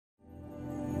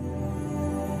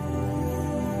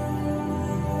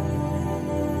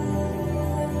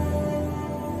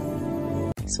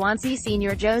Swansea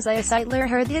senior Josiah Sightler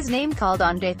heard his name called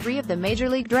on day 3 of the Major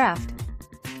League Draft.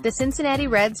 The Cincinnati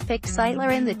Reds picked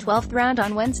Sightler in the 12th round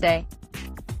on Wednesday.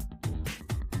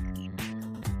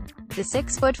 The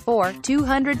 6'4",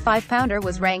 205-pounder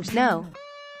was ranked No.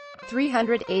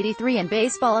 383 in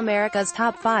Baseball America's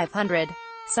Top 500.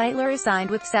 Sightler is signed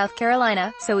with South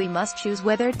Carolina, so he must choose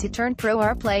whether to turn pro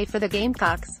or play for the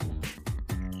Gamecocks.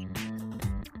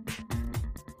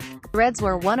 The Reds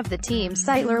were one of the teams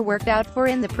Sightler worked out for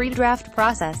in the pre-draft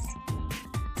process.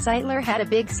 Sightler had a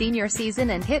big senior season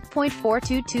and hit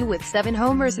 .422 with 7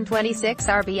 homers and 26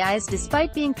 RBIs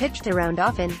despite being pitched around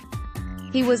often.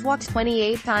 He was walked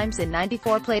 28 times in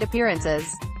 94 plate appearances.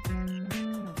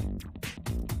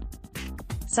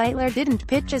 Sightler didn't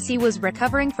pitch as he was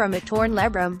recovering from a torn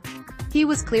labrum. He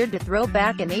was cleared to throw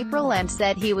back in April and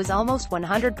said he was almost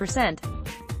 100%.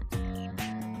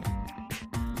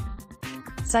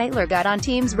 Sightler got on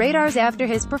teams' radars after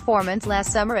his performance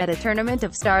last summer at a Tournament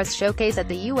of Stars showcase at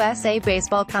the USA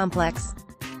Baseball Complex.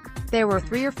 There were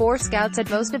 3 or 4 scouts at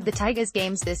most of the Tigers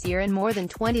games this year and more than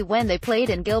 20 when they played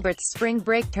in Gilbert's spring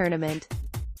break tournament.